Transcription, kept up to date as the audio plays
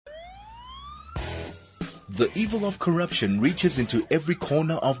The evil of corruption reaches into every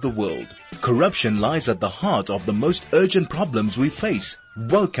corner of the world. Corruption lies at the heart of the most urgent problems we face.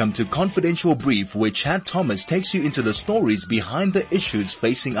 Welcome to Confidential Brief, where Chad Thomas takes you into the stories behind the issues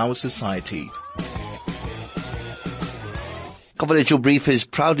facing our society. Confidential Brief is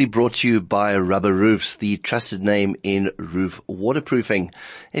proudly brought to you by Rubber Roofs, the trusted name in roof waterproofing.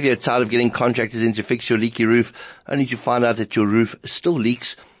 If you're tired of getting contractors in to fix your leaky roof, only to find out that your roof still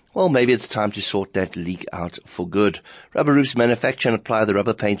leaks, well, maybe it's time to sort that leak out for good. Rubber Roofs manufacture and apply the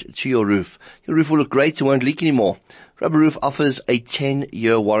rubber paint to your roof. Your roof will look great and won't leak anymore. Rubber Roof offers a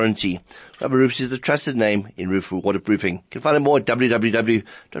 10-year warranty. Rubber Roofs is the trusted name in roof waterproofing. You can find out more at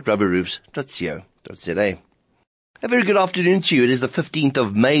www.rubberroofs.co.za. A very good afternoon to you. It is the 15th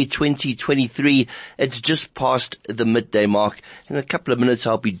of May, 2023. It's just past the midday mark. In a couple of minutes,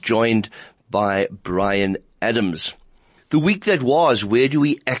 I'll be joined by Bryan Adams. The week that was, where do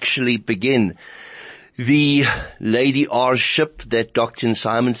we actually begin? The Lady R ship that docked in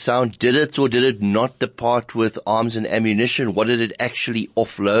Simonstown, did it or did it not depart with arms and ammunition? What did it actually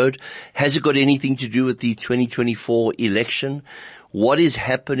offload? Has it got anything to do with the 2024 election? What is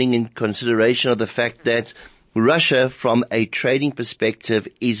happening in consideration of the fact that Russia, from a trading perspective,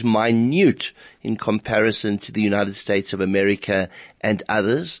 is minute in comparison to the United States of America and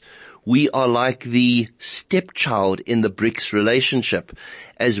others? We are like the stepchild in the BRICS relationship.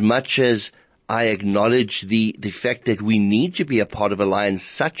 As much as I acknowledge the fact that we need to be a part of an alliance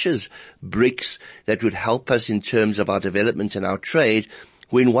such as BRICS that would help us in terms of our development and our trade,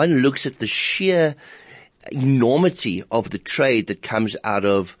 when one looks at the sheer enormity of the trade that comes out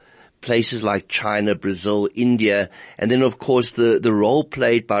of places like China, Brazil, India, and then of course the role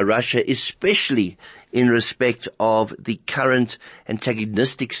played by Russia, especially in respect of the current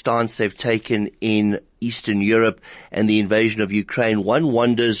antagonistic stance they've taken in Eastern Europe and the invasion of Ukraine, one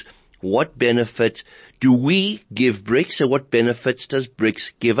wonders what benefit do we give BRICS and what benefits does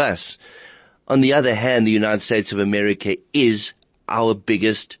BRICS give us? On the other hand, the United States of America is our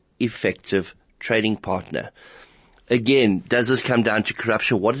biggest effective trading partner. Again, does this come down to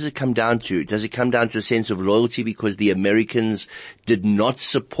corruption? What does it come down to? Does it come down to a sense of loyalty because the Americans did not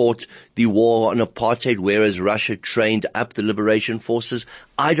support the war on apartheid, whereas Russia trained up the liberation forces?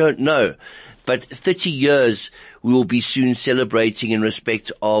 I don't know. But 30 years we will be soon celebrating in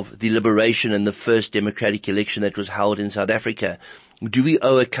respect of the liberation and the first democratic election that was held in South Africa. Do we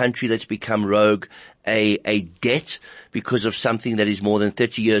owe a country that's become rogue a debt because of something that is more than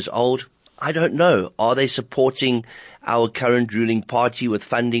 30 years old? I don't know. Are they supporting our current ruling party with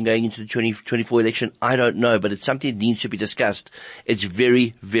funding going into the 2024 election? I don't know, but it's something that needs to be discussed. It's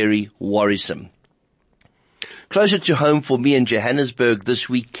very, very worrisome. Closer to home for me in Johannesburg this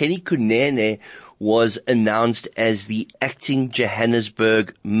week, Kenny Kunene was announced as the acting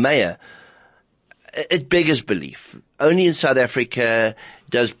Johannesburg mayor. It beggars belief. Only in South Africa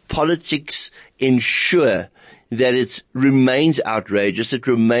does politics ensure that it remains outrageous, it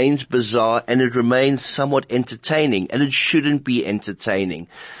remains bizarre, and it remains somewhat entertaining, and it shouldn't be entertaining.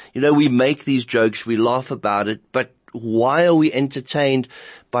 You know, we make these jokes, we laugh about it, but why are we entertained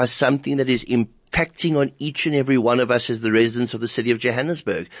by something that is impacting on each and every one of us as the residents of the city of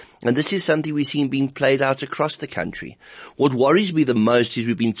Johannesburg? And this is something we've seen being played out across the country. What worries me the most is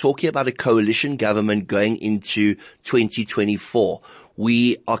we've been talking about a coalition government going into 2024.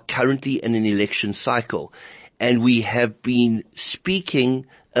 We are currently in an election cycle. And we have been speaking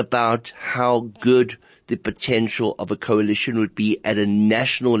about how good the potential of a coalition would be at a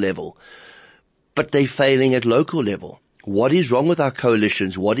national level. But they're failing at local level. What is wrong with our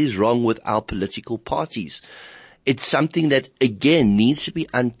coalitions? What is wrong with our political parties? It's something that, again, needs to be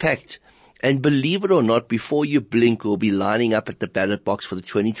unpacked. And believe it or not, before you blink, we'll be lining up at the ballot box for the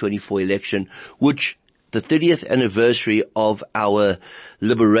 2024 election, which the 30th anniversary of our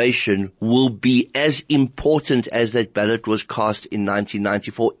liberation will be as important as that ballot was cast in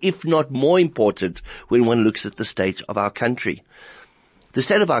 1994, if not more important when one looks at the state of our country. The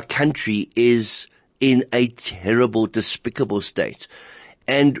state of our country is in a terrible, despicable state.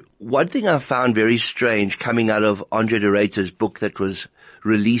 And one thing I found very strange coming out of Andre de Ruyter's book that was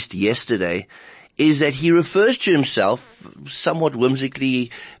released yesterday is that he refers to himself, somewhat whimsically,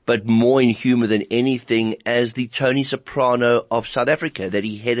 but more in humor than anything, as the Tony Soprano of South Africa, that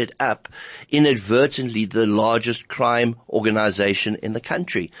he headed up inadvertently the largest crime organization in the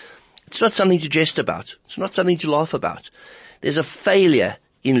country. It's not something to jest about. It's not something to laugh about. There's a failure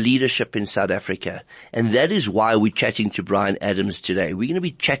in leadership in South Africa, and that is why we're chatting to Bryan Adams today. We're going to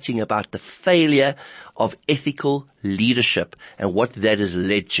be chatting about the failure of ethical leadership and what that has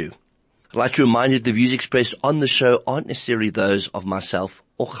led to. I'd like to remind you that the views expressed on the show aren't necessarily those of myself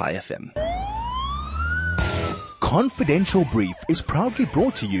or Chai FM. Confidential Brief is proudly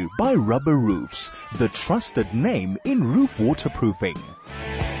brought to you by Rubber Roofs, the trusted name in roof waterproofing.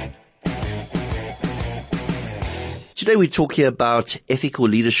 Today we talk here about ethical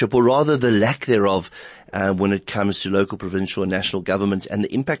leadership, or rather the lack thereof, when it comes to local, provincial and national government and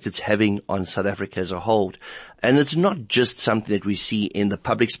the impact it's having on South Africa as a whole. And it's not just something that we see in the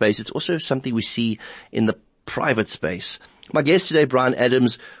public space, it's also something we see in the private space. My guest today, Brian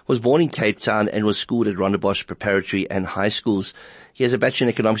Adams, was born in Cape Town and was schooled at Rondebosch Preparatory and High Schools. He has a Bachelor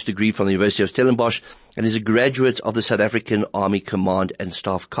in Economics degree from the University of Stellenbosch and is a graduate of the South African Army Command and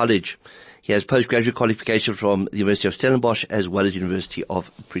Staff College. He has postgraduate qualification from the University of Stellenbosch as well as the University of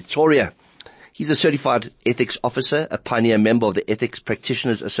Pretoria. He's a certified ethics officer, a pioneer member of the Ethics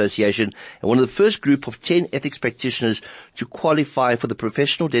Practitioners Association, and one of the first group of 10 ethics practitioners to qualify for the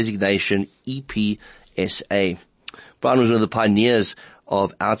professional designation EPSA. Brian was one of the pioneers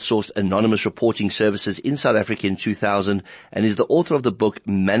of outsourced anonymous reporting services in South Africa in 2000 and is the author of the book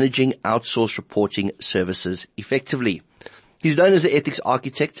Managing Outsourced Reporting Services Effectively. He's known as the ethics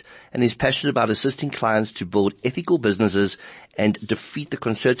architect and is passionate about assisting clients to build ethical businesses and defeat the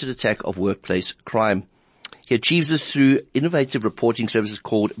concerted attack of workplace crime. He achieves this through innovative reporting services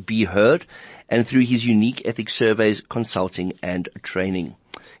called Be Heard and through his unique ethics surveys, consulting and training.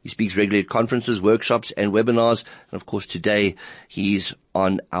 He speaks regularly at conferences, workshops and webinars. And of course today he's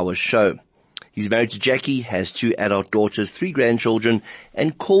on our show. He's married to Jackie, has 2 adult daughters, 3 grandchildren,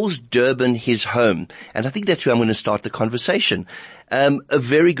 and calls Durban his home. And I think that's where I'm going to start the conversation. A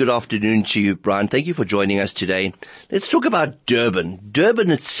very good afternoon to you, Brian. Thank you for joining us today. Let's talk about Durban.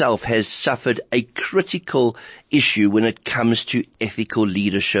 Durban itself has suffered a critical issue when it comes to ethical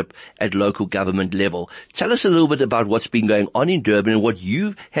leadership at local government level. Tell us a little bit about what's been going on in Durban and what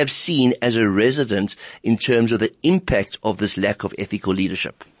you have seen as a resident in terms of the impact of this lack of ethical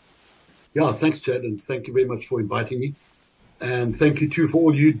leadership. Yeah, thanks, Chad, and thank you very much for inviting me. And thank you too for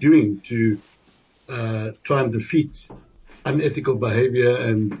all you're doing to try and defeat unethical behavior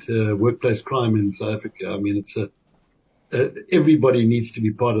and workplace crime in South Africa. I mean, it's everybody needs to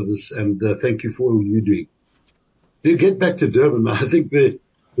be part of this, and thank you for all you're doing. To get back to Durban, I think the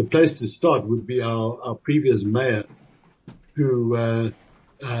place to start would be our previous mayor, who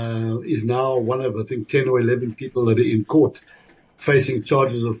is now one of, I think, 10 or 11 people that are in court facing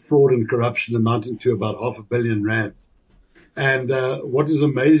charges of fraud and corruption amounting to about R500 million. And what is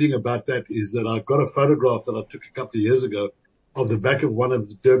amazing about that is that I've got a photograph that I took a couple of years ago of the back of one of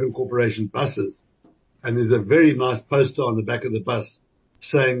the Durban Corporation buses. And there's a very nice poster on the back of the bus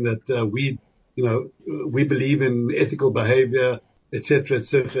saying that we believe in ethical behavior, etc.,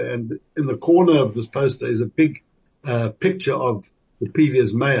 etc. And in the corner of this poster is a big picture of the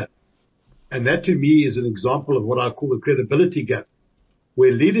previous mayor. And that to me is an example of what I call the credibility gap,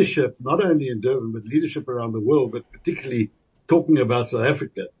 where leadership, not only in Durban, but leadership around the world, but particularly talking about South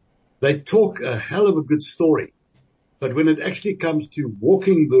Africa, they talk a hell of a good story. But when it actually comes to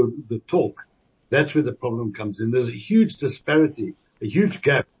walking the talk, that's where the problem comes in. There's a huge disparity, a huge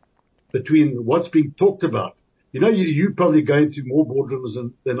gap between what's being talked about. You know, you probably go into more boardrooms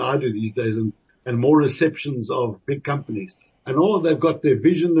than I do these days and more receptions of big companies. And they've got their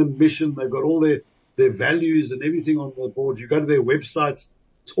vision and mission. They've got all their values and everything on the board. You go to their websites.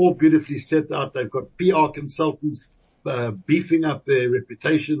 It's all beautifully set out. They've got PR consultants, beefing up their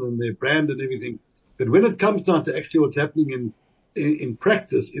reputation and their brand and everything. But when it comes down to actually what's happening in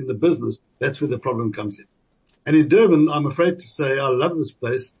practice in the business, that's where the problem comes in. And in Durban, I'm afraid to say I love this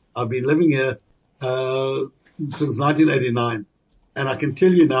place. I've been living here, since 1989. And I can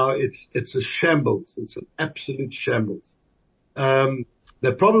tell you now it's a shambles. It's an absolute shambles. The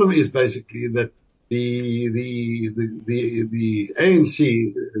problem is basically that the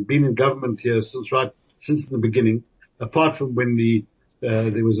ANC has been in government here since the beginning, apart from when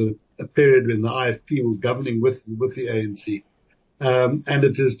there was a period when the IFP were governing with the ANC. And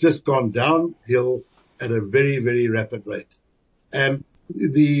it has just gone downhill at a very, very rapid rate. And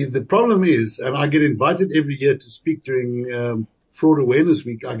the problem is, and I get invited every year to speak during, Fraud Awareness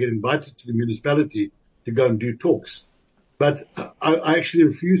Week. I get invited to the municipality to go and do talks. But I actually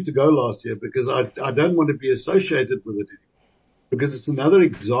refused to go last year because I don't want to be associated with it, because it's another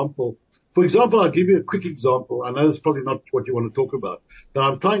example. For example, I'll give you a quick example. I know it's probably not what you want to talk about, but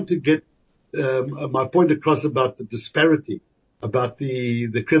I'm trying to get my point across about the disparity, about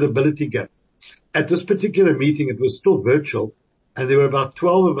the credibility gap. At this particular meeting, it was still virtual, and there were about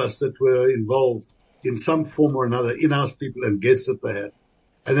 12 of us that were involved in some form or another, in-house people and guests that they had.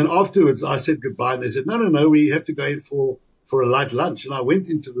 And then afterwards, I said goodbye, and they said, no, we have to go in for a light lunch. And I went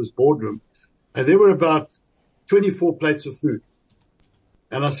into this boardroom, and there were about 24 plates of food.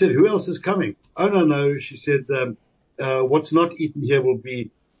 And I said, who else is coming? Oh, no. She said, what's not eaten here will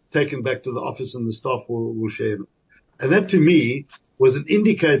be taken back to the office and the staff will share it. And that to me was an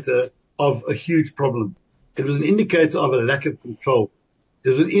indicator of a huge problem. It was an indicator of a lack of control. It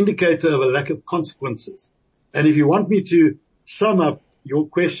was an indicator of a lack of consequences. And if you want me to sum up your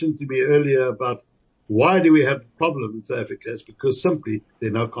question to me earlier about why do we have a problem in South Africa, it's because simply there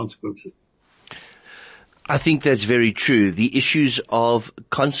are no consequences. I think that's very true. The issues of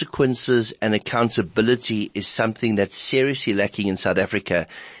consequences and accountability is something that's seriously lacking in South Africa.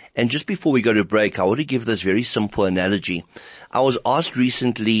 And just before we go to break, I want to give this very simple analogy. I was asked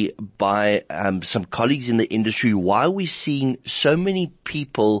recently by some colleagues in the industry, why are we seeing so many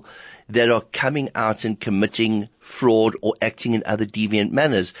people that are coming out and committing fraud or acting in other deviant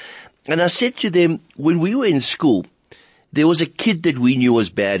manners? And I said to them, when we were in school, there was a kid that we knew was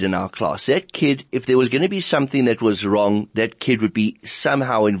bad in our class. That kid, if there was going to be something that was wrong, that kid would be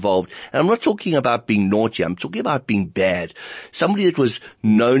somehow involved. And I'm not talking about being naughty. I'm talking about being bad. Somebody that was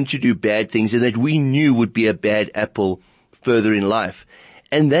known to do bad things and that we knew would be a bad apple further in life.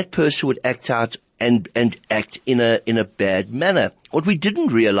 And that person would act out and act in a bad manner. What we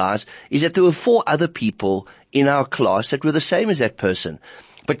didn't realize is that there were 4 other people in our class that were the same as that person.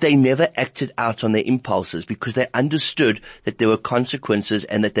 But they never acted out on their impulses because they understood that there were consequences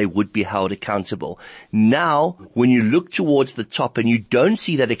and that they would be held accountable. Now, when you look towards the top and you don't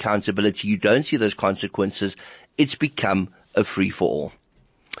see that accountability, you don't see those consequences, it's become a free-for-all.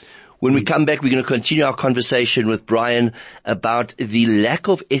 When we come back, we're going to continue our conversation with Brian about the lack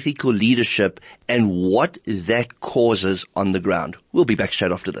of ethical leadership and what that causes on the ground. We'll be back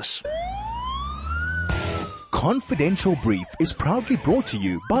straight after this. Confidential Brief is proudly brought to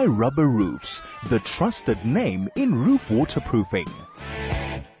you by Rubber Roofs, the trusted name in roof waterproofing.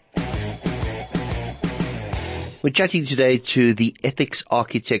 We're chatting today to the ethics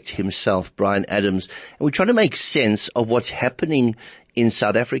architect himself, Brian Adams, and we're trying to make sense of what's happening in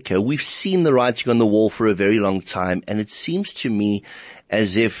South Africa. We've seen the writing on the wall for a very long time, and it seems to me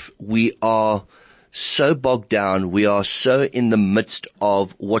as if we are so bogged down, we are so in the midst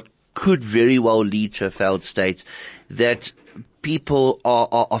of what could very well lead to a failed state that people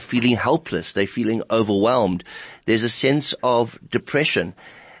are feeling helpless. They're feeling overwhelmed. There's a sense of depression.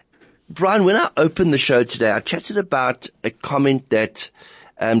 Brian, when I opened the show today, I chatted about a comment that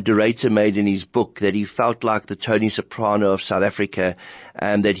De Ruyter made in his book, that he felt like the Tony Soprano of South Africa,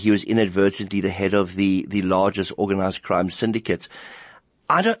 and that he was inadvertently the head of the largest organized crime syndicate.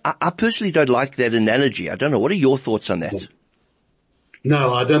 I personally don't like that analogy. I don't know. What are your thoughts on that?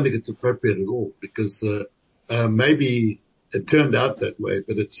 No, I don't think it's appropriate at all because maybe it turned out that way,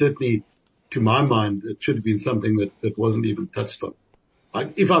 but it certainly, to my mind, it should have been something that wasn't even touched on.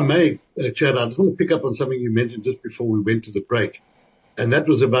 If I may, Chad, I just want to pick up on something you mentioned just before we went to the break, and that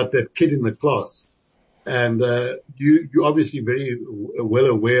was about that kid in the class. And you're obviously very well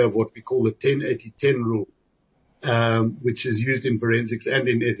aware of what we call the 10-80-10 rule, which is used in forensics and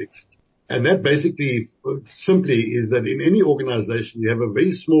in ethics. And that basically simply is that in any organization, you have a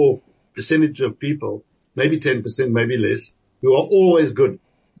very small percentage of people, maybe 10%, maybe less, who are always good.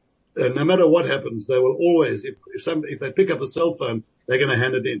 No matter what happens, they will always, if they pick up a cell phone, they're going to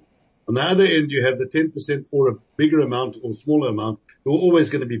hand it in. On the other end, you have the 10% or a bigger amount or smaller amount who are always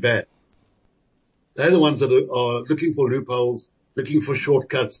going to be bad. They're the ones that are looking for loopholes, looking for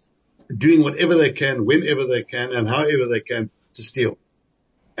shortcuts, doing whatever they can, whenever they can, and however they can to steal.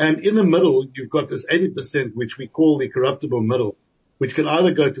 And in the middle, you've got this 80%, which we call the corruptible middle, which can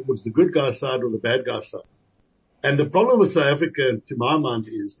either go towards the good guy side or the bad guy side. And the problem with South Africa, to my mind,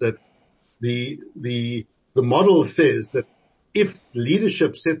 is that the model says that if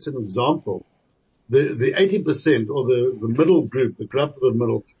leadership sets an example, the 80% or the middle group, the corruptible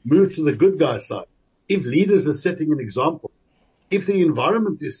middle, move to the good guy side. If leaders are setting an example, if the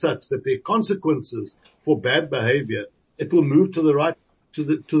environment is such that there are consequences for bad behavior, it will move to the right, to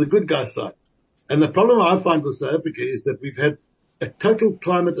the good guy side. And the problem I find with South Africa is that we've had a total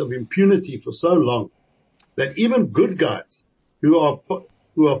climate of impunity for so long that even good guys who are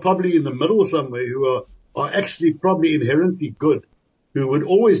probably in the middle somewhere, who are actually probably inherently good, who would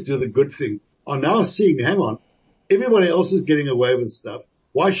always do the good thing, are now seeing, hang on, everybody else is getting away with stuff.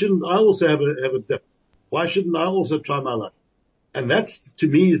 Why shouldn't I also have a dip? Why shouldn't I also try my luck? And that's, to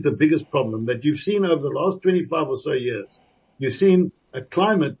me, is the biggest problem that you've seen over the last 25 or so years. You've seen a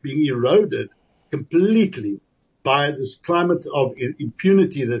climate being eroded completely by this climate of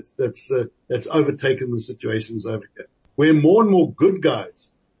impunity that's overtaken the situation in South Africa, where more and more good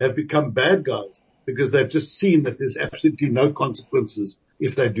guys have become bad guys because they've just seen that there's absolutely no consequences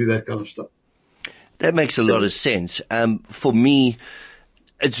if they do that kind of stuff. That makes a lot of sense. For me,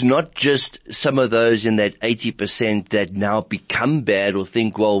 it's not just some of those in that 80% that now become bad or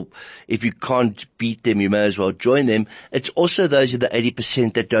think, well, if you can't beat them, you may as well join them. It's also those in the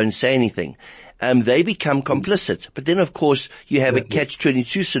 80% that don't say anything. They become complicit. But then, of course, you have a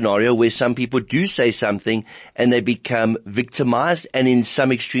catch-22 scenario where some people do say something and they become victimized and in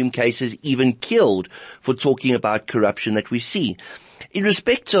some extreme cases even killed for talking about corruption that we see. In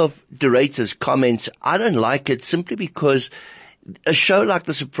respect of Derator's comments, I don't like it simply because a show like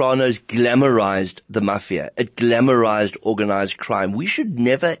The Sopranos glamorized the mafia. It glamorized organized crime. We should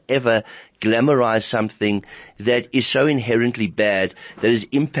never ever glamorize something that is so inherently bad, that has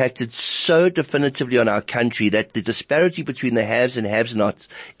impacted so definitively on our country, that the disparity between the haves and have-nots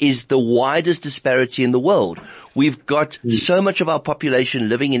is the widest disparity in the world. We've got so much of our population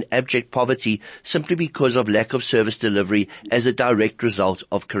living in abject poverty simply because of lack of service delivery as a direct result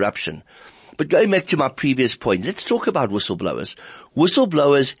of corruption. But going back to my previous point, let's talk about whistleblowers.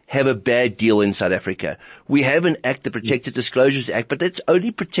 Whistleblowers have a bad deal in South Africa. We have an act, the Protected Disclosures Act, but that's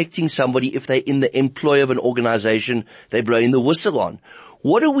only protecting somebody if they're in the employ of an organization they're blowing the whistle on.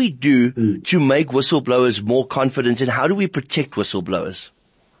 What do we do to make whistleblowers more confident, and how do we protect whistleblowers?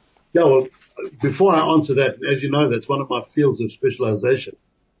 Yeah, well, before I answer that, as you know, that's one of my fields of specialization.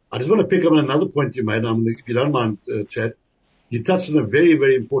 I just want to pick up on another point you made, if you don't mind, Chad. You touched on a very,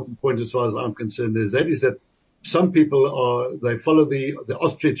 very important point as far as I'm concerned, that is that some people they follow the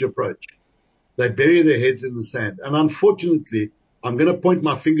ostrich approach. They bury their heads in the sand. And unfortunately, I'm going to point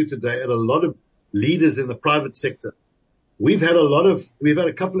my finger today at a lot of leaders in the private sector. We've had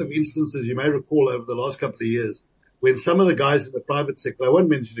a couple of instances, you may recall, over the last couple of years, when some of the guys in the private sector, I won't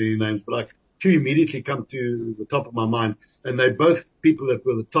mention any names, but two immediately come to the top of my mind, and they're both people that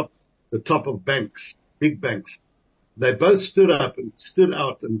were the top of banks, big banks. They both stood up and stood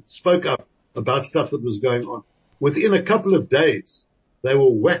out and spoke up about stuff that was going on. Within a couple of days, they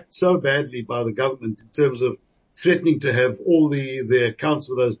were whacked so badly by the government in terms of threatening to have all their accounts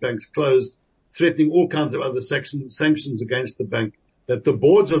with those banks closed, threatening all kinds of other sanctions against the bank, that the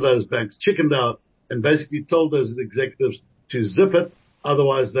boards of those banks chickened out and basically told those executives to zip it,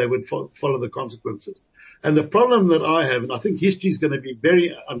 otherwise they would follow the consequences. And the problem that I have, and I think history is going to be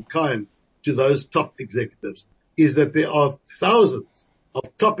very unkind to those top executives, is that there are thousands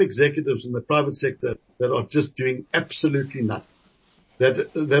of top executives in the private sector that are just doing absolutely nothing,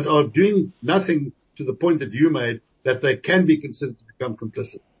 that are doing nothing to the point that you made, that they can be considered to become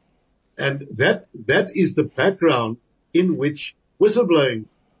complicit. And that is the background in which whistleblowing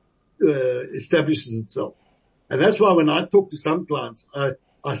establishes itself. And that's why when I talk to some clients,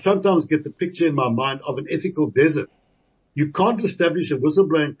 I sometimes get the picture in my mind of an ethical desert. You can't establish a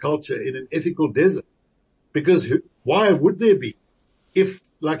whistleblowing culture in an ethical desert. Because why would there be? If,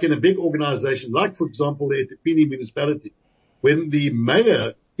 like in a big organization, like for example the eThekwini municipality, when the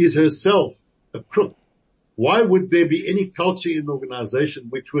mayor is herself a crook, why would there be any culture in the organization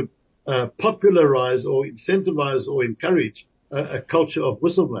which would popularize or incentivize or encourage a culture of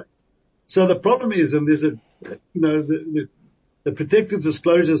whistleblowing? So the problem is, and there's the Protected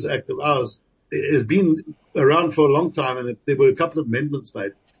Disclosures Act of ours has been around for a long time, and there were a couple of amendments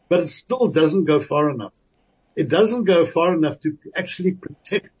made, but it still doesn't go far enough. It doesn't go far enough to actually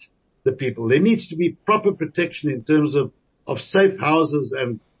protect the people. There needs to be proper protection in terms of safe houses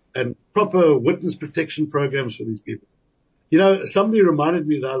and proper witness protection programs for these people. You know, somebody reminded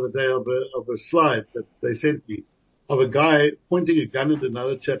me the other day of a slide that they sent me of a guy pointing a gun at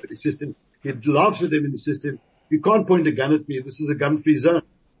another chap, and he laughs at him and he says to him, "You can't point a gun at me. This is a gun-free zone."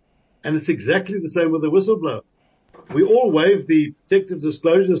 And it's exactly the same with the whistleblower. We all wave the Protected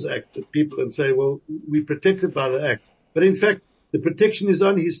Disclosures Act at people and say, well, we're protected by the Act. But in fact, the protection is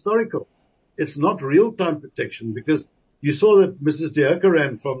only historical. It's not real-time protection, because you saw that Mrs.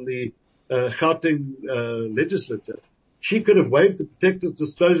 Deokaran from the Gauteng legislature, she could have waived the Protected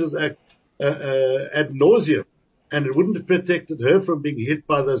Disclosures Act ad nauseum, and it wouldn't have protected her from being hit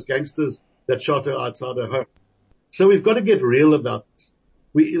by those gangsters that shot her outside her home. So we've got to get real about this.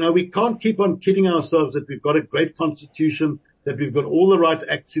 We can't keep on kidding ourselves that we've got a great constitution, that we've got all the right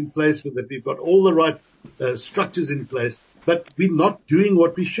acts in place, that we've got all the right structures in place, but we're not doing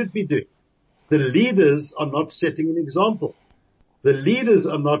what we should be doing. The leaders are not setting an example. The leaders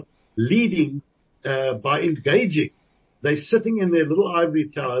are not leading by engaging. They're sitting in their little ivory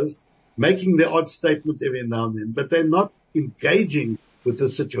towers, making their odd statement every now and then, but they're not engaging with the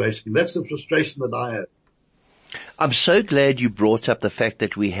situation. That's the frustration that I have. I'm so glad you brought up the fact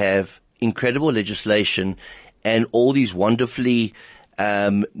that we have incredible legislation and all these wonderfully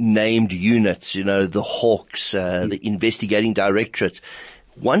named units, the Hawks, the Investigating Directorate.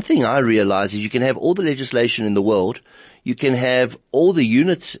 One thing I realize is you can have all the legislation in the world. You can have all the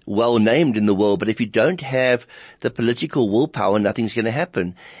units well named in the world, but if you don't have the political willpower, nothing's going to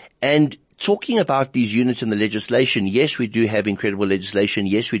happen. And talking about these units in the legislation, yes, we do have incredible legislation.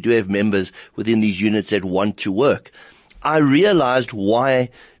 Yes, we do have members within these units that want to work. I realized why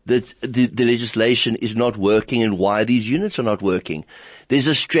the legislation is not working and why these units are not working. There's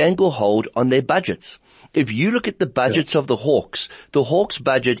a stranglehold on their budgets. If you look at the budgets of the Hawks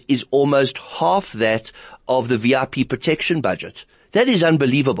budget is almost half that of the VIP protection budget. That is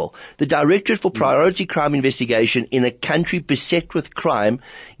unbelievable. The Directorate for Priority Crime Investigation in a country beset with crime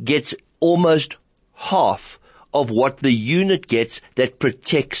gets almost half of what the unit gets that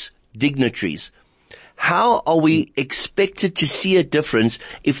protects dignitaries. How are we expected to see a difference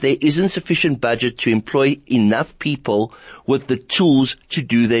if there isn't sufficient budget to employ enough people with the tools to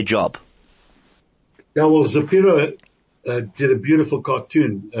do their job? Yeah, well, Zapiro did a beautiful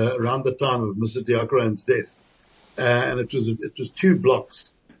cartoon around the time of Mrs. Deokaran's death, and it was 2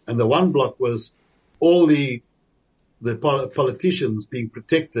 blocks, and the one block was all the politicians being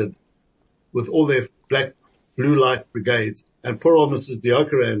protected with all their blue light brigades, and poor old Mrs.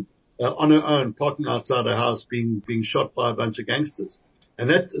 Deokaran on her own, parking outside her house, being shot by a bunch of gangsters. And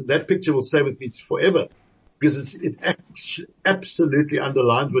that picture will stay with me forever, because it absolutely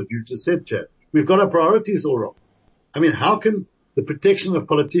underlines what you just said, Chad. We've got our priorities all wrong. I mean, how can the protection of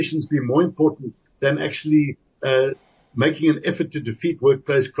politicians be more important than actually making an effort to defeat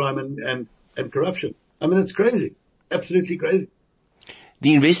workplace crime and corruption? I mean, it's crazy. Absolutely crazy.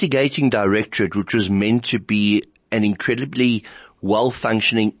 The investigating directorate, which was meant to be an incredibly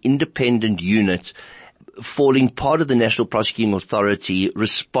well-functioning independent unit, forming part of the National Prosecuting Authority,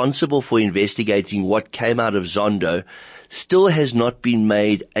 responsible for investigating what came out of Zondo, still has not been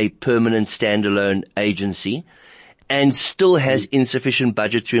made a permanent standalone agency and still has insufficient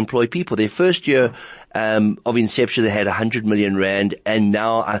budget to employ people. Their first year of inception, they had 100 million rand, and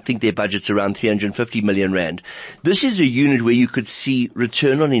now I think their budget's around 350 million rand. This is a unit where you could see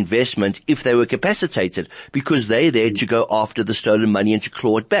return on investment if they were capacitated, because they're there to go after the stolen money and to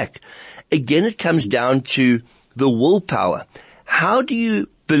claw it back. Again, it comes down to the willpower. How do you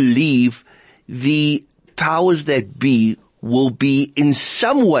believe the powers that be will be in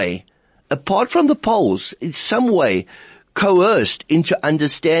some way, apart from the polls, in some way coerced into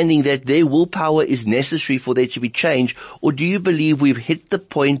understanding that their willpower is necessary for there to be change? Or do you believe we've hit the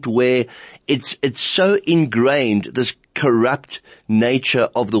point where it's so ingrained, this corrupt nature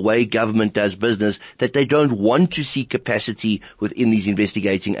of the way government does business, that they don't want to see capacity within these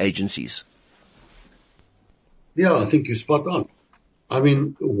investigating agencies? Yeah, I think you're spot on. I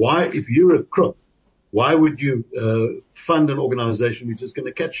mean, why, if you're a crook, why would you fund an organization which is going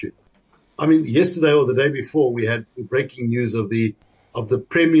to catch you? I mean, yesterday or the day before, we had the breaking news of the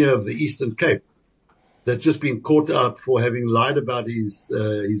Premier of the Eastern Cape that's just been caught out for having lied about his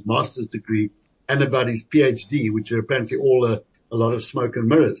master's degree and about his PhD, which are apparently all a lot of smoke and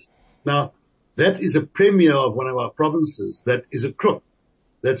mirrors. Now, that is a Premier of one of our provinces that is a crook,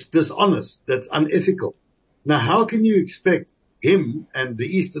 that's dishonest, that's unethical. Now, how can you expect him and the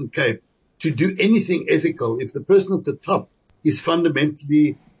Eastern Cape to do anything ethical if the person at the top is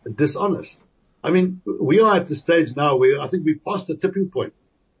fundamentally dishonest? I mean, we are at the stage now where I think we've passed a tipping point,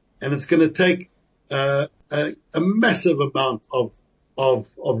 and it's going to take a massive amount of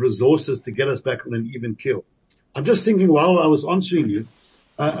resources to get us back on an even keel. I'm just thinking while I was answering you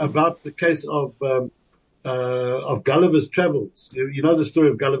about the case of Gulliver's Travels. You know the story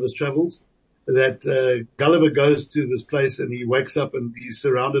of Gulliver's Travels, that Gulliver goes to this place and he wakes up and he's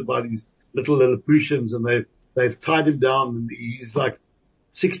surrounded by these little Lilliputians, and they've tied him down, and he's like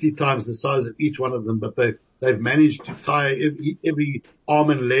 60 times the size of each one of them, but they've managed to tie every arm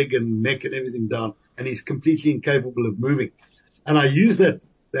and leg and neck and everything down, and he's completely incapable of moving. And I use that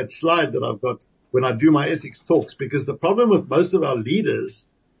slide that I've got when I do my ethics talks, because the problem with most of our leaders,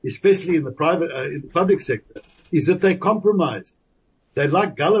 especially in the public sector, is that they're compromised. They're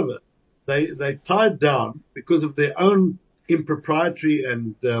like Gulliver. They tied down because of their own impropriety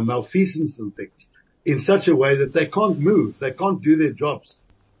and malfeasance and things in such a way that they can't move. They can't do their jobs.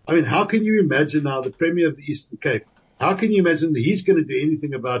 I mean, how can you imagine now the Premier of the Eastern Cape, how can you imagine that he's going to do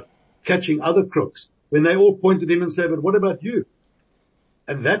anything about catching other crooks when they all point at him and say, but what about you?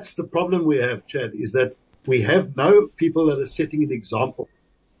 And that's the problem we have, Chad, is that we have no people that are setting an example.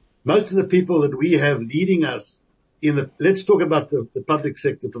 Most of the people that we have leading us let's talk about the public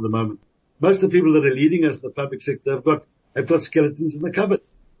sector for the moment. Most of the people that are leading us in the public sector have got skeletons in the cupboard.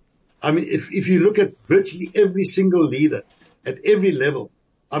 I mean, if you look at virtually every single leader at every level,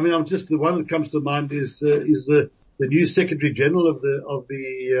 I mean, the one that comes to mind is the new Secretary General of the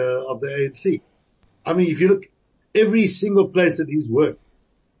ANC. I mean, if you look, Every single place that he's worked,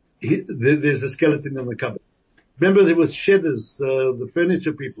 there's a skeleton in the cupboard. Remember, there was Shedders, the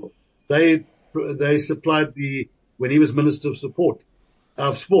furniture people. They supplied when he was Minister of Sport,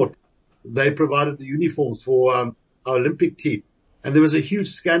 they provided the uniforms for our Olympic team. And there was a huge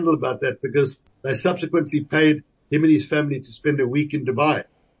scandal about that because they subsequently paid him and his family to spend a week in Dubai,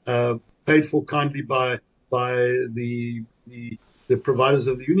 paid for kindly by the providers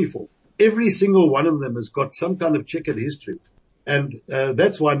of the uniform. Every single one of them has got some kind of checkered history. And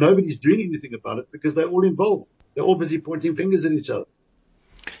that's why nobody's doing anything about it, because they're all involved. They're all busy pointing fingers at each other.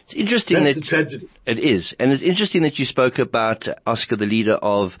 It's interesting That's the tragedy. It is. And it's interesting that you spoke about Oscar, the leader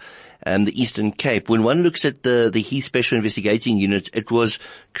of the Eastern Cape. When one looks at the Heath Special Investigating Unit, it was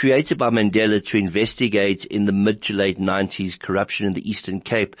created by Mandela to investigate in the mid to late 90s corruption in the Eastern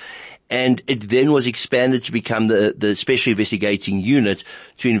Cape. And it then was expanded to become the Special Investigating Unit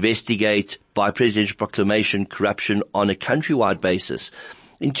to investigate, by presidential proclamation, corruption on a countrywide basis.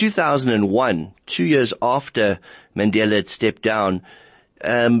 In 2001, 2 years after Mandela had stepped down,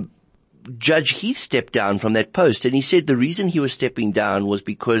 Judge Heath stepped down from that post, and he said the reason he was stepping down was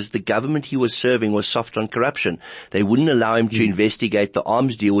because the government he was serving was soft on corruption. They wouldn't allow him to investigate the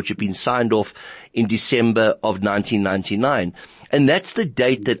arms deal which had been signed off in December of 1999. And that's the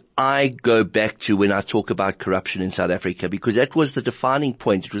date that I go back to when I talk about corruption in South Africa, because that was the defining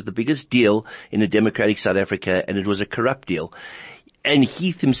point. It was the biggest deal in a democratic South Africa, and it was a corrupt deal. And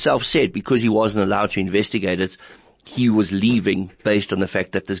Heath himself said because he wasn't allowed to investigate it, he was leaving based on the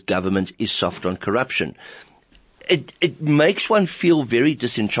fact that this government is soft on corruption. It makes one feel very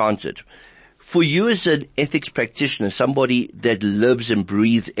disenchanted. For you as an ethics practitioner, somebody that lives and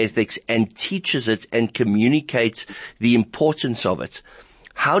breathes ethics and teaches it and communicates the importance of it,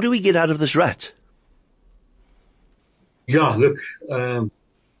 how do we get out of this rut? Yeah, look, I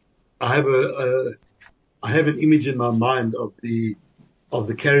have an image in my mind of the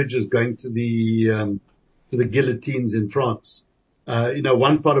carriages going to the guillotines in France.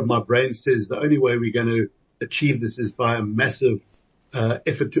 One part of my brain says the only way we're going to achieve this is by a massive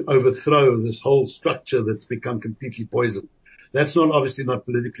effort to overthrow this whole structure that's become completely poisoned. That's obviously not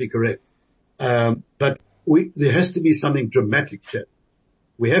politically correct. But there has to be something dramatic, Chad.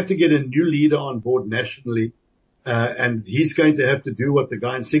 We have to get a new leader on board nationally, and he's going to have to do what the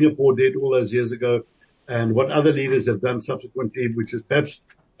guy in Singapore did all those years ago, and what other leaders have done subsequently, which is perhaps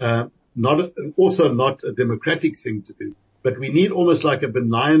not a democratic thing to do, but we need almost like a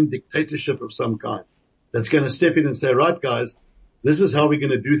benign dictatorship of some kind that's going to step in and say, right guys, this is how we're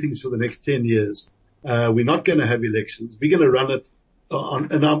going to do things for the next 10 years. We're not going to have elections. We're going to run it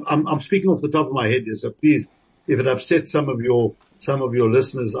on, and I'm speaking off the top of my head here, so please, if it upsets some of your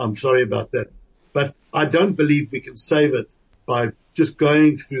listeners, I'm sorry about that. But I don't believe we can save it by just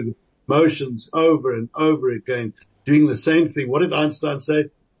going through the motions over and over again, doing the same thing. What did Einstein say?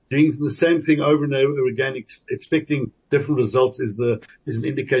 Doing the same thing over and over again, expecting different results is an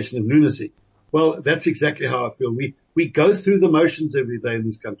indication of lunacy. Well, that's exactly how I feel. We go through the motions every day in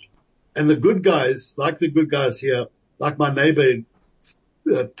this country. And the good guys, like the good guys here, like my neighbor,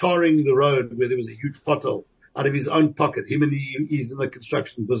 tarring the road where there was a huge pothole out of his own pocket. He's in the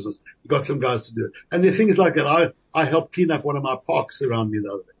construction business. He got some guys to do it. And there are things like that. I helped clean up one of my parks around me the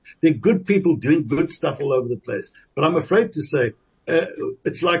other day. There are good people doing good stuff all over the place. But I'm afraid to say,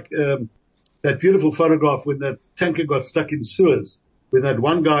 it's like that beautiful photograph when that tanker got stuck in sewers, when that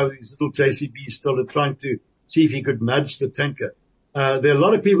one guy with his little JCB started trying to see if he could nudge the tanker. There are a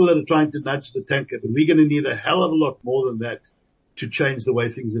lot of people that are trying to nudge the tanker, but we're going to need a hell of a lot more than that to change the way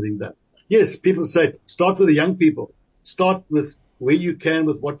things are being done. Yes, people say, start with the young people. Start with where you can,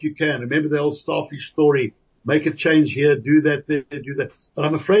 with what you can. Remember the old Starfish story. Make a change here, do that there, do that. But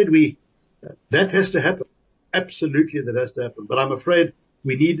I'm afraid that has to happen. Absolutely, that has to happen. But I'm afraid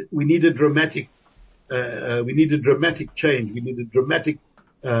we need a dramatic change. We need a dramatic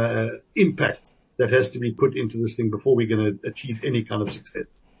impact that has to be put into this thing before we're going to achieve any kind of success.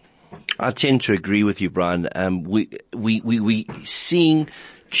 I tend to agree with you, Brian. We seeing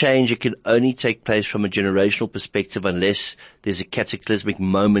change. It can only take place from a generational perspective unless there's a cataclysmic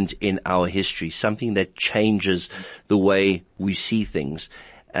moment in our history, something that changes the way we see things.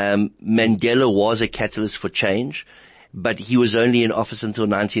 Mandela was a catalyst for change, but he was only in office until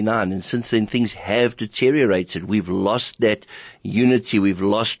 1999, and since then things have deteriorated. We've lost that unity. We've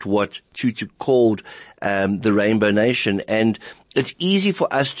lost what Tutu called the Rainbow Nation, and it's easy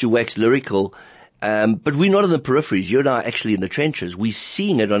for us to wax lyrical, but we're not in the peripheries. You and I are actually in the trenches. We're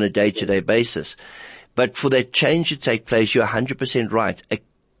seeing it on a day-to-day basis. But for that change to take place, you're 100% right. A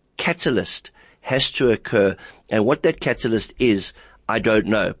catalyst has to occur, and what that catalyst is, I don't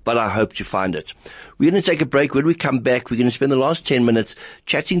know, but I hope to find it. We're going to take a break. When we come back, we're going to spend the last 10 minutes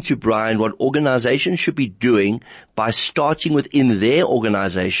chatting to Brian what organizations should be doing by starting within their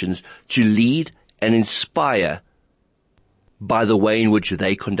organizations to lead and inspire by the way in which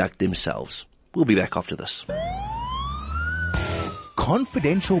they conduct themselves. We'll be back after this.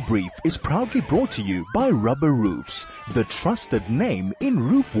 Confidential Brief is proudly brought to you by Rubber Roofs, the trusted name in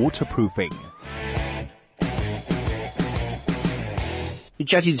roof waterproofing. We're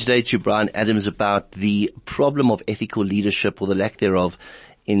chatting today to Brian Adams about the problem of ethical leadership, or the lack thereof,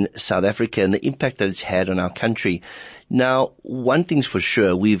 in South Africa and the impact that it's had on our country. Now, one thing's for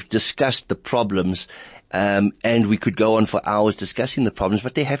sure, we've discussed the problems, and we could go on for hours discussing the problems,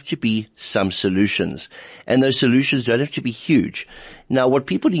 but there have to be some solutions. And those solutions don't have to be huge. Now, what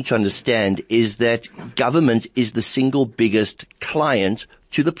people need to understand is that government is the single biggest client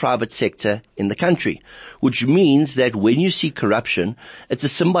to the private sector in the country, which means that when you see corruption, it's a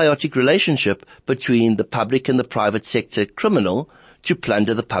symbiotic relationship between the public and the private sector criminal to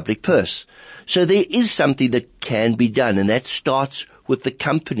plunder the public purse. So there is something that can be done, and that starts with the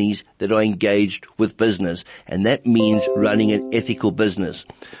companies that are engaged with business, and that means running an ethical business.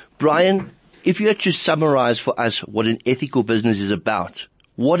 Brian, if you had to summarize for us what an ethical business is about,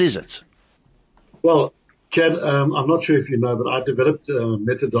 what is it? Well, Chad, I'm not sure if you know, but I developed a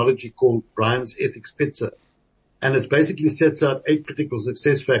methodology called Brian's Ethics Pizza. And it basically sets out 8 critical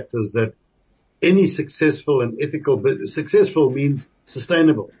success factors that any successful and ethical business, successful means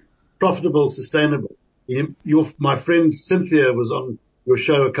sustainable, profitable, sustainable. My friend Cynthia was on your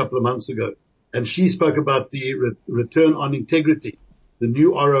show a couple of months ago, and she spoke about the return on integrity, the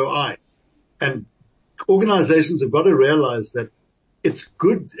new ROI. And organizations have got to realize that it's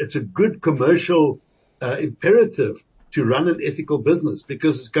a good commercial imperative to run an ethical business,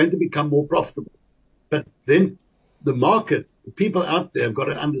 because it's going to become more profitable. But then the market, the people out there have got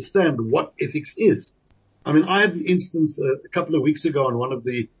to understand what ethics is. I mean, I had an instance a couple of weeks ago on one of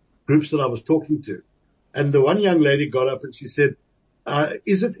the groups that I was talking to, and the one young lady got up and she said,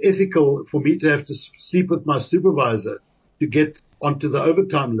 is it ethical for me to have to sleep with my supervisor to get onto the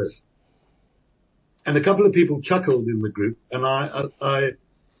overtime list? And a couple of people chuckled in the group, and I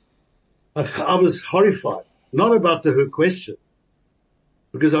was horrified, not about her question,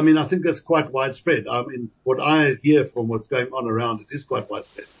 because I mean, I think that's quite widespread. I mean, what I hear from what's going on around it is quite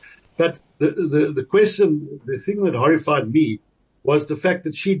widespread. But the question, the thing that horrified me was the fact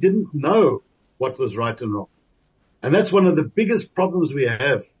that she didn't know what was right and wrong. And that's one of the biggest problems we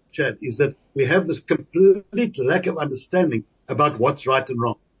have, Chad, is that we have this complete lack of understanding about what's right and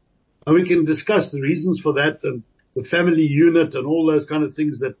wrong. And we can discuss the reasons for that, and the family unit and all those kind of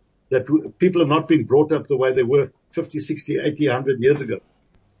things that people have not been brought up the way they were 50, 60, 80, 100 years ago.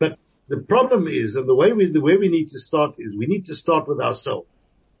 But the problem is, and the way we need to start is, we need to start with ourselves.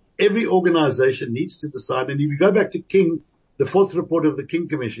 Every organization needs to decide, and if you go back to King, the 4th report of the King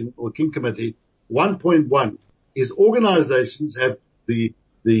Commission, or King Committee, 1.1 is organizations have the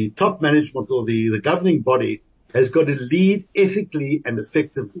top management, or the governing body has got to lead ethically and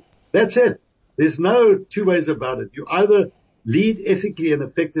effectively. That's it. There's no two ways about it. You either lead ethically and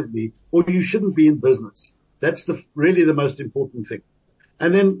effectively, or you shouldn't be in business. That's really the most important thing.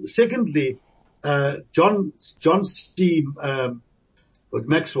 And then secondly, John C.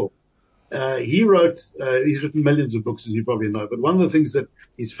 Maxwell, he's written millions of books, as you probably know, but one of the things that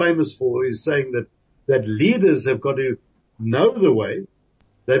he's famous for is saying that leaders have got to know the way,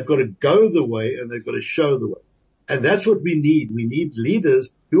 they've got to go the way, and they've got to show the way. And that's what we need. We need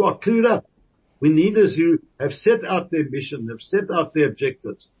leaders who are clued up. We need leaders who have set out their mission, have set out their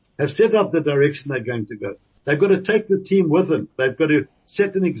objectives, have set up the direction they're going to go. They've got to take the team with them. They've got to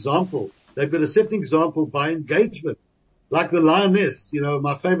set an example. They've got to set an example by engagement. Like the lioness,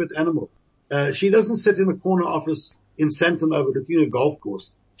 my favorite animal. She doesn't sit in a corner office in Sandton overlooking a golf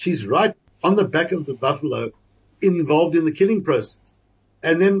course. She's right on the back of the buffalo, involved in the killing process.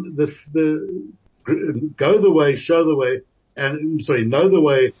 And then go the way, show the way, know the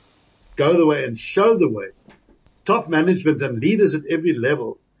way, go the way, and show the way. Top management and leaders at every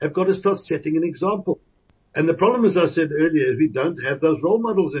level have got to start setting an example. And the problem, as I said earlier, is we don't have those role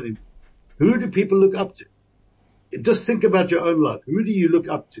models anymore. Who do people look up to? Just think about your own life. Who do you look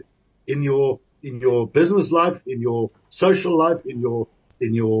up to in your business life, in your social life, in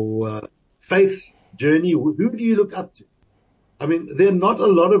your faith journey? Who do you look up to? I mean, there are not a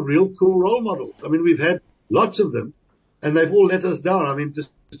lot of real cool role models. I mean, we've had lots of them, and they've all let us down. I mean,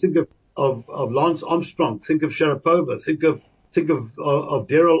 just think of Lance Armstrong, think of Sharapova, think of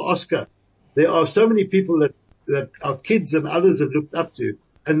Daryl Oscar. There are so many people that our kids and others have looked up to,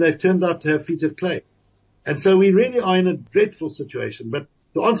 and they've turned out to have feet of clay. And so we really are in a dreadful situation. But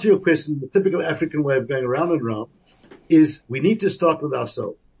to answer your question, the typical African way of going around and round is we need to start with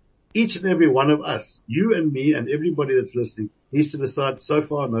ourselves. Each and every one of us, you and me and everybody that's listening, needs to decide so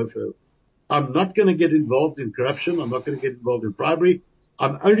far, no further. I'm not going to get involved in corruption. I'm not going to get involved in bribery.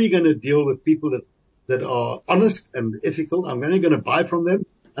 I'm only going to deal with people that are honest and ethical. I'm only going to buy from them,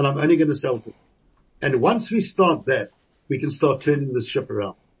 and I'm only going to sell to them. And once we start that, we can start turning this ship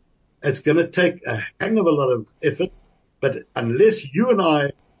around. It's going to take a hang of a lot of effort, but unless you and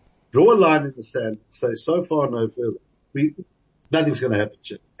I draw a line in the sand and say so far, no further, nothing's going to happen,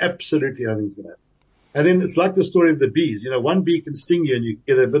 Chip. Absolutely nothing's going to happen. And then it's like the story of the bees. One bee can sting you and you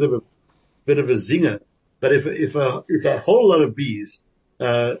get a bit of a zinger. But if a whole lot of bees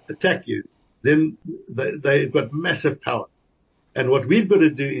attack you, then they've got massive power. And what we've got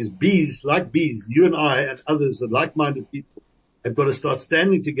to do is bees, you and I and others, and like-minded people, have got to start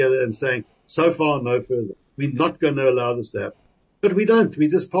standing together and saying, so far, no further. We're not going to allow this to happen. But we don't. We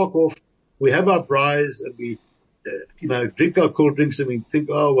just park off. We have our braais and we, drink our cold drinks and we think,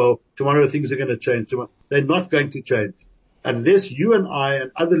 oh, well, tomorrow things are going to change. They're not going to change unless you and I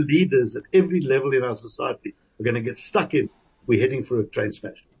and other leaders at every level in our society are going to get stuck in. We're heading for a train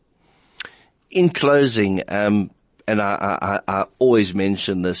smash. In closing, and I always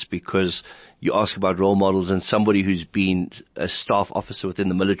mention this because you ask about role models, and somebody who's been a staff officer within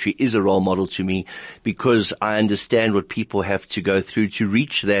the military is a role model to me because I understand what people have to go through to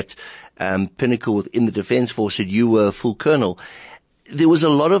reach that pinnacle within the Defence Force. And you were a full colonel. There was a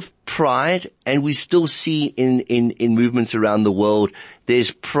lot of pride, and we still see in movements around the world,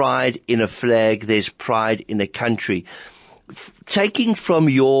 there's pride in a flag, there's pride in a country. Taking from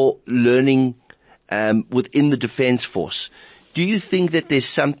your learning within the Defence Force, do you think that there's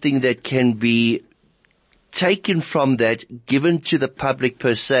something that can be taken from that, given to the public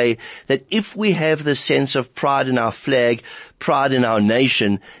per se, that if we have the sense of pride in our flag, pride in our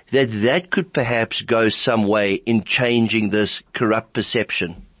nation, that could perhaps go some way in changing this corrupt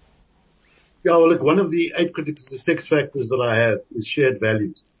perception? Yeah, well, look, one of the 8 critical success factors that I have is shared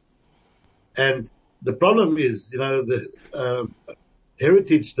values. And the problem is, the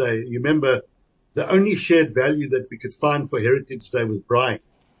Heritage Day, you remember, the only shared value that we could find for Heritage Day was braaiing.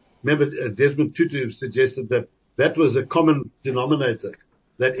 Remember, Desmond Tutu suggested that was a common denominator,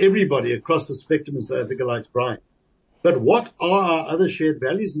 that everybody across the spectrum in South Africa likes braaiing. But what are our other shared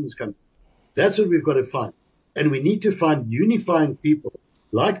values in this country? That's what we've got to find. And we need to find unifying people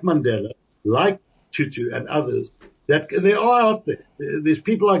like Mandela, like Tutu and others, that they are out there. There's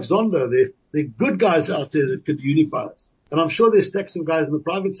people like Zondo. There are good guys out there that could unify us. And I'm sure there's stacks of guys in the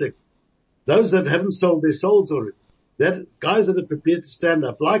private sector. Those that haven't sold their souls already. That guys that are prepared to stand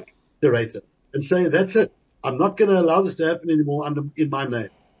up like Doretta and say, that's it. I'm not going to allow this to happen anymore in my name.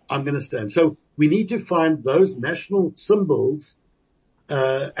 I'm going to stand. So we need to find those national symbols,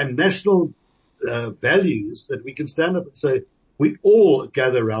 and national, values that we can stand up and say, we all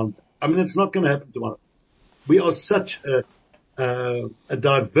gather around them. I mean, it's not going to happen tomorrow. We are such a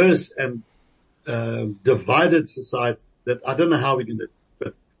diverse and, divided society that I don't know how we can do it.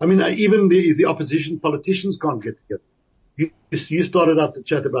 But I mean, even the opposition politicians can't get together. You started out to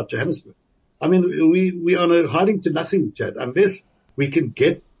chat about Johannesburg. I mean, we are on a hiding to nothing chat unless we can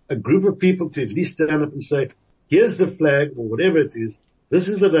get a group of people to at least stand up and say, here's the flag or whatever it is. This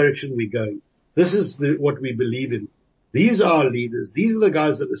is the direction we're going. This is what we believe in. These are our leaders. These are the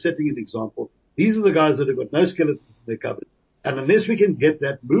guys that are setting an example. These are the guys that have got no skeletons in their cupboard. And unless we can get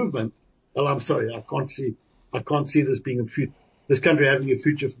that movement, well, I'm sorry, I can't see this being this country having a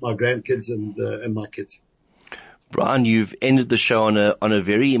future for my grandkids and my kids. Brian, you've ended the show on a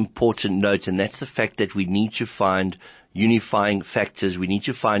very important note, and that's the fact that we need to find unifying factors. We need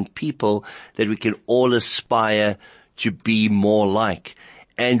to find people that we can all aspire to be more like.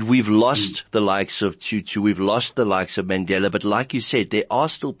 And we've lost the likes of Tutu, we've lost the likes of Mandela, but like you said, there are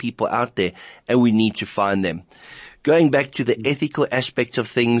still people out there, and we need to find them. Going back to the ethical aspects of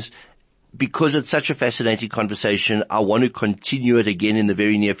things, because it's such a fascinating conversation, I want to continue it again in the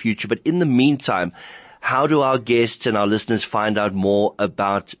very near future. But in the meantime, how do our guests and our listeners find out more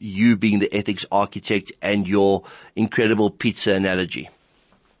about you being the ethics architect and your incredible pizza analogy?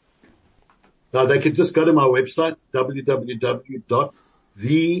 Now, they can just go to my website,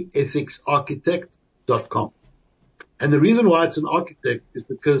 www.theethicsarchitect.com. And the reason why it's an architect is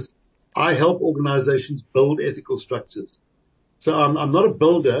because I help organizations build ethical structures. So I'm not a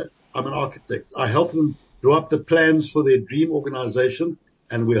builder, I'm an architect. I help them draw up the plans for their dream organization,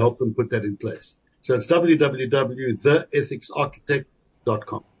 and we help them put that in place. So it's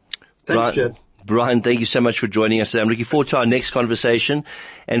www.theethicsarchitect.com. Thanks, Chad. Brian, thank you so much for joining us today. I'm looking forward to our next conversation.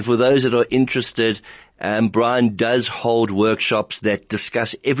 And for those that are interested, Brian does hold workshops that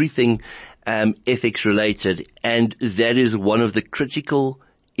discuss everything ethics related, and that is one of the critical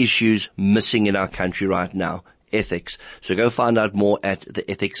issues missing in our country right now, ethics. So go find out more at The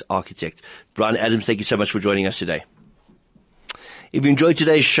Ethics Architect. Brian Adams, thank you so much for joining us today. If you enjoyed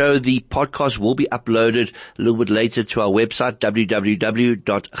today's show, the podcast will be uploaded a little bit later to our website,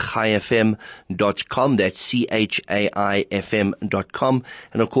 www.chaifm.com. That's CHAIFM.com.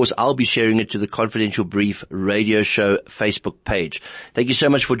 And of course, I'll be sharing it to the Confidential Brief Radio Show Facebook page. Thank you so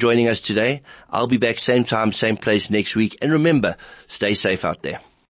much for joining us today. I'll be back same time, same place next week. And remember, stay safe out there.